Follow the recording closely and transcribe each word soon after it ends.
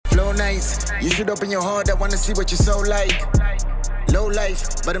nice. You should open your heart, I wanna see what you're so like. Low life,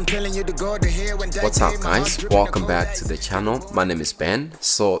 but I'm telling you to go to here when What's up guys, welcome back to the channel. My name is Ben.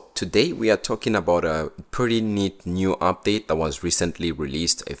 So today we are talking about a pretty neat new update that was recently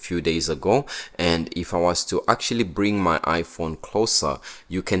released a few days ago, and if I was to actually bring my iPhone closer,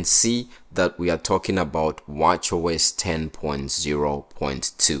 you can see that we are talking about watchOS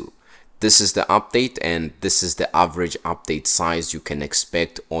 10.0.2. This is the update, and this is the average update size you can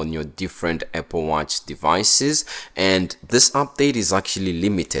expect on your different Apple Watch devices. And this update is actually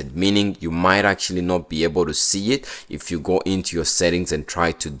limited, meaning you might actually not be able to see it if you go into your settings and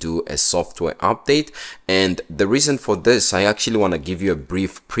try to do a software update. And the reason for this, I actually want to give you a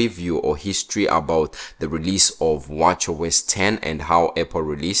brief preview or history about the release of watchOS 10 and how Apple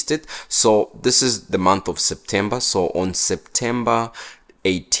released it. So this is the month of September. So on September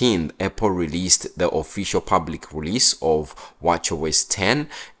 18th, Apple released the official public release of watchOS 10,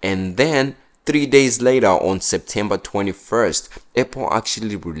 and then 3 days later, on September 21st, Apple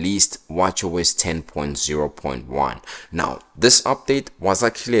actually released watchOS 10.0.1. Now, this update was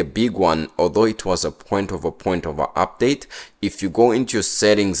actually a big one, although it was a point over update. If you go into your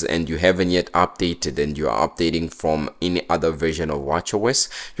settings and you haven't yet updated and you are updating from any other version of watchOS,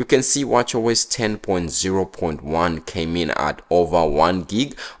 you can see watchOS 10.0.1 came in at over 1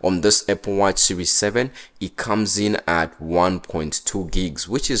 gig. On this Apple Watch Series 7, it comes in at 1.2 gigs,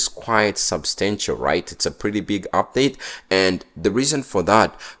 which is quite substantial, right? It's a pretty big update, and the reason for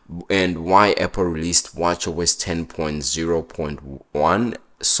that and why Apple released watchOS 10.0.1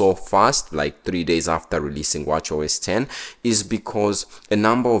 so fast, like 3 days after releasing watchOS 10, is because a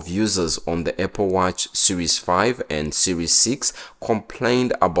number of users on the Apple Watch Series 5 and Series 6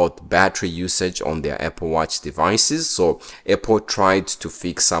 complained about battery usage on their Apple Watch devices. So Apple tried to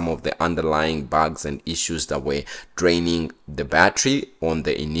fix some of the underlying bugs and issues that were draining the battery on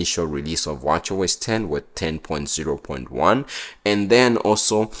the initial release of watchOS 10 with 10.0.1. And then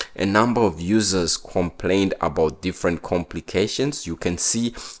also a number of users complained about different complications. You can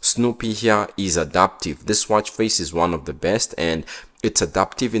see Snoopy here is adaptive. This watch face is one of the best, and it's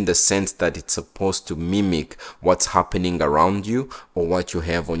adaptive in the sense that it's supposed to mimic what's happening around you or what you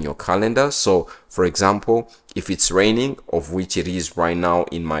have on your calendar. So for example, if it's raining, of which it is right now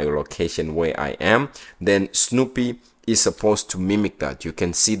in my location where I am, then Snoopy is supposed to mimic that. You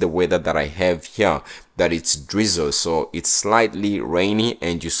can see the weather that I have here, that it's drizzle, so it's slightly rainy,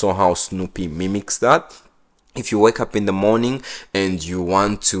 and you saw how Snoopy mimics that. If you wake up in the morning and you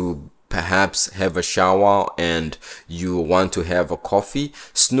want to perhaps have a shower and you want to have a coffee,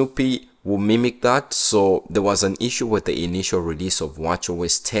 Snoopy will mimic that. So there was an issue with the initial release of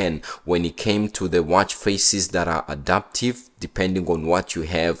watchOS 10 when it came to the watch faces that are adaptive depending on what you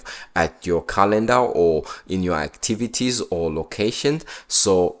have at your calendar or in your activities or locations.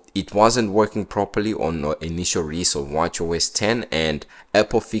 So it wasn't working properly on the initial release of watchOS 10, and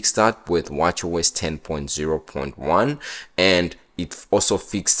Apple fixed that with watchOS 10.0.1, and it also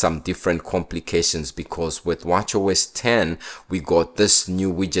fixed some different complications, because with watchOS 10 we got this new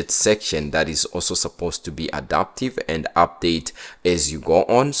widget section that is also supposed to be adaptive and update as you go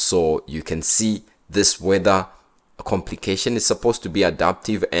on. So you can see this weather complication is supposed to be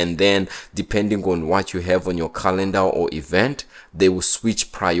adaptive, and then depending on what you have on your calendar or event, they will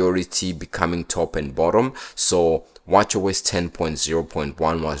switch priority, becoming top and bottom. So watchOS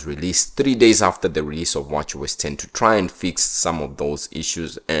 10.0.1 was released 3 days after the release of watchOS 10 to try and fix some of those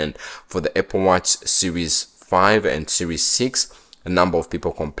issues. And for the Apple Watch Series 5 and Series 6, a number of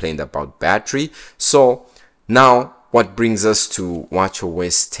people complained about battery. So now what brings us to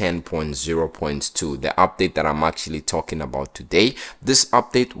watchOS 10.0.2, the update that I'm actually talking about today. This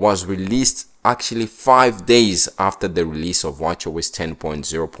update was released actually 5 days after the release of watchOS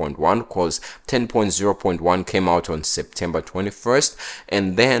 10.0.1, because 10.0.1 came out on September 21st,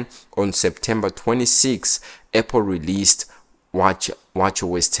 and then on September 26th, Apple released watchOS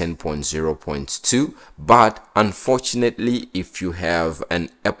 10.0.2. But unfortunately, if you have an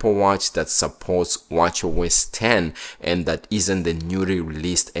Apple Watch that supports watchOS 10 and that isn't the newly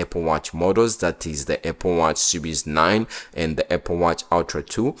released Apple Watch models, that is the Apple Watch Series 9 and the Apple Watch Ultra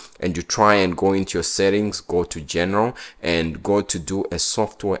 2, and you try and go into your settings, go to general and go to do a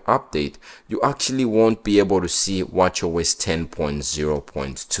software update, you actually won't be able to see watchOS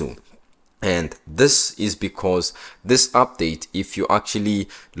 10.0.2. And this is because this update, if you actually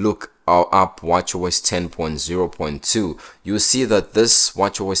look up watchOS 10.0.2, you'll see that this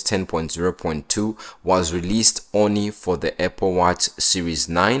watchOS 10.0.2 was released only for the Apple Watch Series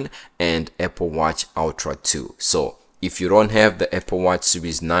 9 and Apple Watch Ultra 2. So if you don't have the Apple Watch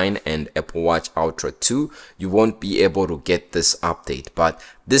Series 9 and Apple Watch Ultra 2, you won't be able to get this update. But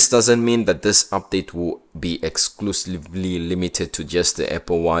this doesn't mean that this update will be exclusively limited to just the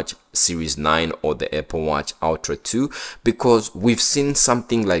Apple Watch Series 9 or the Apple Watch Ultra 2, because we've seen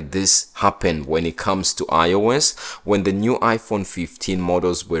something like this happen when it comes to iOS. When the new iPhone 15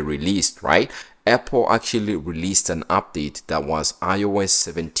 models were released, right? Apple actually released an update that was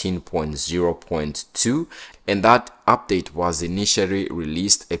iOS 17.0.2, and that update was initially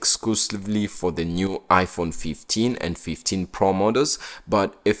released exclusively for the new iPhone 15 and 15 Pro models,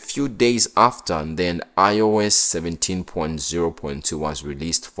 but a few days after, then iOS 17.0.2 was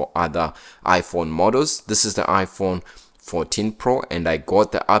released for other iPhone models. This is the iPhone 14 Pro, and I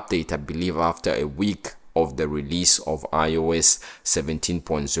got the update, I believe, after a week of the release of iOS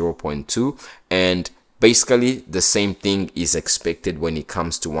 17.0.2, and basically the same thing is expected when it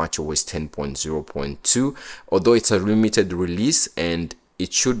comes to watchOS 10.0.2, although it's a limited release and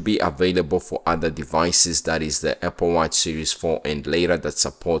it should be available for other devices, that is the Apple Watch Series 4 and later, that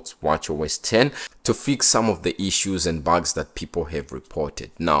supports watchOS 10, to fix some of the issues and bugs that people have reported.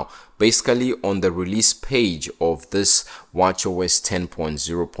 Now, basically on the release page of this watchOS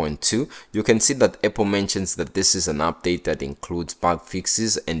 10.0.2, you can see that Apple mentions that this is an update that includes bug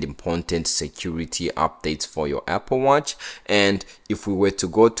fixes and important security updates for your Apple Watch. And if we were to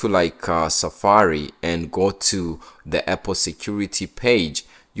go to like Safari and go to the Apple security page,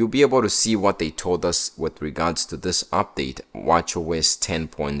 you'll be able to see what they told us with regards to this update, watchOS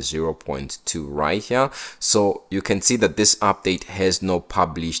 10.0.2 right here. So you can see that this update has no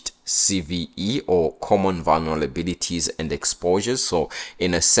published CVE or common vulnerabilities and exposures. So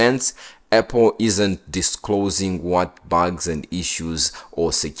in a sense, Apple isn't disclosing what bugs and issues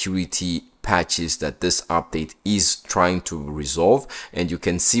or security patches that this update is trying to resolve. And you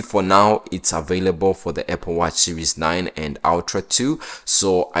can see for now it's available for the Apple Watch Series 9 and Ultra 2.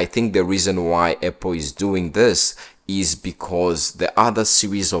 So I think the reason why Apple is doing this is because the other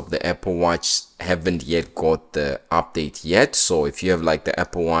series of the Apple Watch haven't yet got the update yet. So if you have like the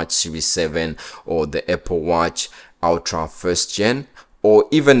Apple Watch Series 7 or the Apple Watch Ultra 1st Gen, or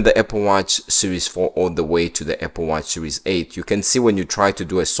even the Apple Watch Series 4 all the way to the Apple Watch Series 8, you can see when you try to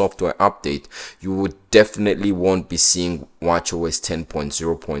do a software update, you would definitely won't be seeing watchOS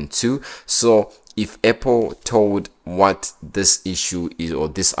 10.0.2. So if Apple told what this issue is or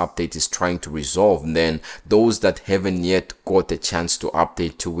this update is trying to resolve, then those that haven't yet got a chance to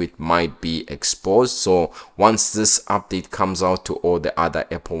update to it might be exposed. So once this update comes out to all the other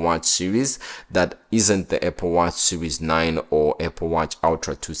Apple Watch series that isn't the Apple Watch Series 9 or Apple Watch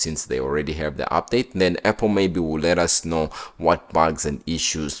Ultra 2, since they already have the update, then Apple maybe will let us know what bugs and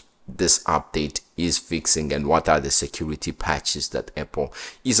issues this update is fixing and what are the security patches that Apple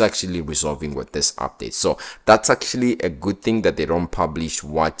is actually resolving with this update. So that's actually a good thing that they don't publish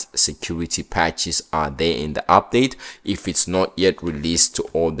what security patches are there in the update if it's not yet released to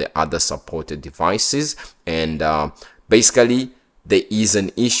all the other supported devices. And basically there is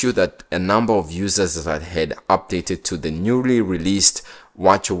an issue that a number of users that had updated to the newly released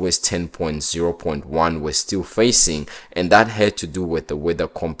watchOS 10.0.1 were still facing, and that had to do with the weather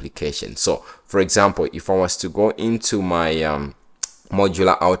complication. So for example, if I was to go into my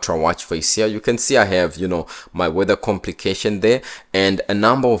modular ultra watch face here, you can see I have, you know, my weather complication there, and a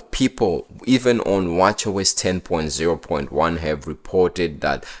number of people even on watchOS 10.0.1 have reported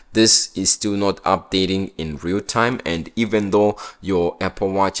that this is still not updating in real time. And even though your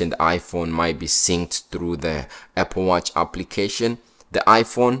Apple Watch and iPhone might be synced through the Apple Watch application, the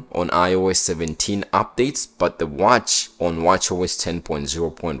iPhone on iOS 17 updates, but the watch on watchOS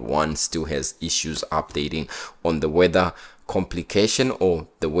 10.0.1 still has issues updating on the weather complication or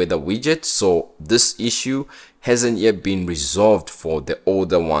the weather widget. So this issue hasn't yet been resolved for the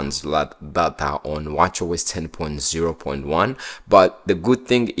older ones that are on watchOS 10.0.1. But the good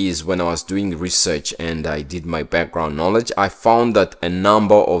thing is, when I was doing research and I did my background knowledge, I found that a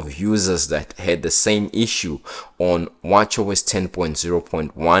number of users that had the same issue on watchOS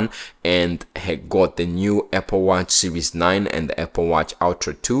 10.0.1 and had got the new Apple Watch Series 9 and the Apple Watch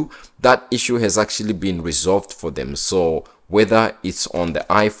Ultra 2, that issue has actually been resolved for them. So whether it's on the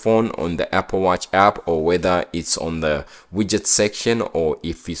iPhone, on the Apple Watch app, or whether it's on the widget section, or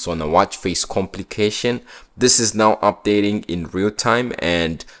if it's on a watch face complication, this is now updating in real time.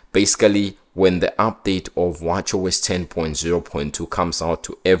 And basically when the update of watchOS 10.0.2 comes out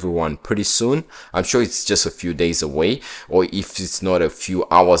to everyone pretty soon, I'm sure it's just a few days away, or if it's not a few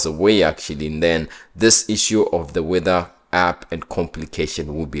hours away actually, and then this issue of the weather app and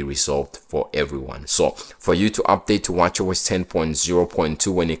complication will be resolved for everyone. So for you to update to watchOS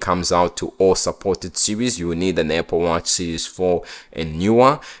 10.0.2 when it comes out to all supported series, you will need an Apple Watch Series 4 and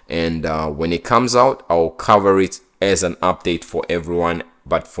newer. And when it comes out, I'll cover it as an update for everyone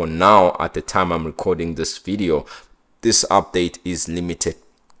but for now, at the time I'm recording this video, this update is limited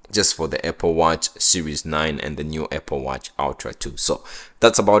just for the Apple Watch Series 9 and the new Apple Watch Ultra 2. So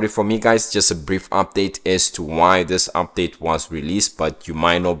that's about it for me, guys. Just a brief update as to why this update was released, but you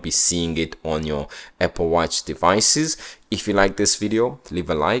might not be seeing it on your Apple Watch devices. If you like this video, leave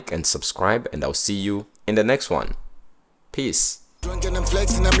a like and subscribe, and I'll see you in the next one. Peace. Drunk and I'm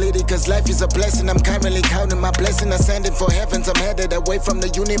flexing, I'm litty cause life is a blessing. I'm currently counting my blessing, ascending for heavens. I'm headed away from the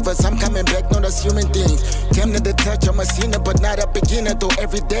universe, I'm coming back, not assuming things. Tempted to touch, I'm a sinner, but not a beginner. Though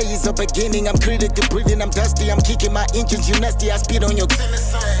every day is a beginning, I'm critically breathing, I'm dusty, I'm kicking my engines, you nasty, I speed on your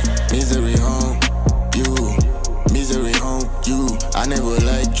misery home, you, misery home, you. I never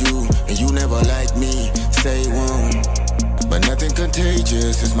liked you, and you never liked me, stay warm. But nothing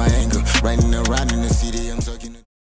contagious is my anger, riding around in the city.